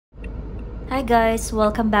Hi guys,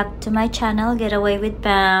 welcome back to my channel, Getaway with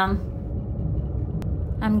Pam.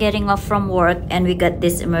 I'm getting off from work and we got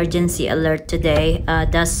this emergency alert today.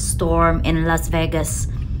 Dust storm in Las Vegas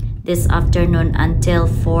this afternoon until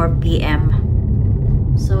 4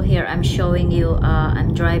 p.m. So here I'm showing you,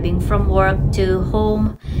 I'm driving from work to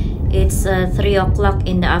home. It's 3 o'clock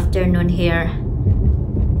in the afternoon here.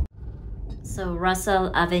 So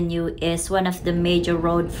Russell Avenue is one of the major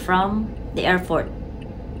roads from the airport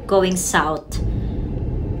going south.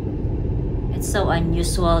 It's so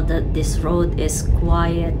unusual that this road is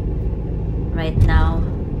quiet right now.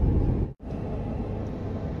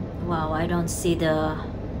 Wow, I don't see the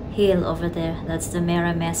hill over there. That's the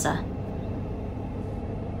Mera Mesa.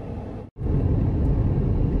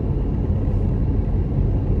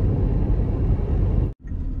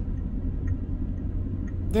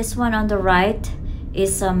 This one on the right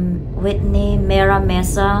is Whitney Mera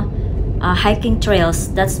Mesa hiking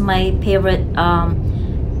trails. That's my favorite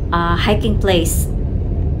hiking place.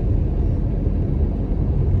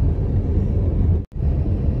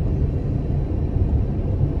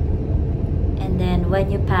 And then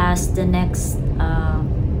when you pass the next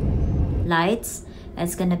lights,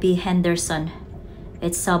 it's gonna be Henderson.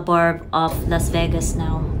 It's suburb of Las Vegas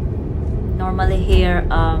now. Normally here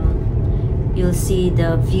you'll see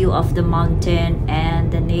the view of the mountain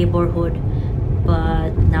and the neighborhood,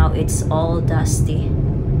 but now it's all dusty.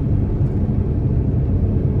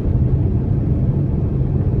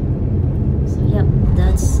 So yep,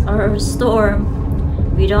 that's our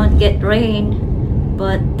storm. We don't get rain,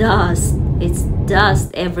 but dust. It's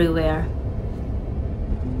dust everywhere.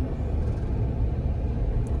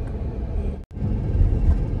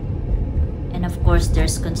 And of course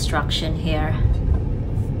there's construction here.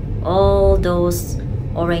 All those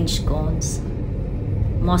orange cones,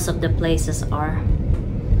 most of the places are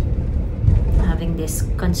having this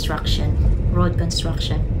construction, road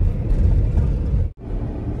construction.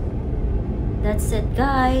 That's it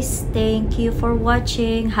guys, thank you for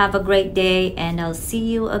watching. Have a great day and I'll see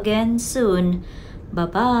you again soon. Bye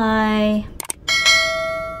bye.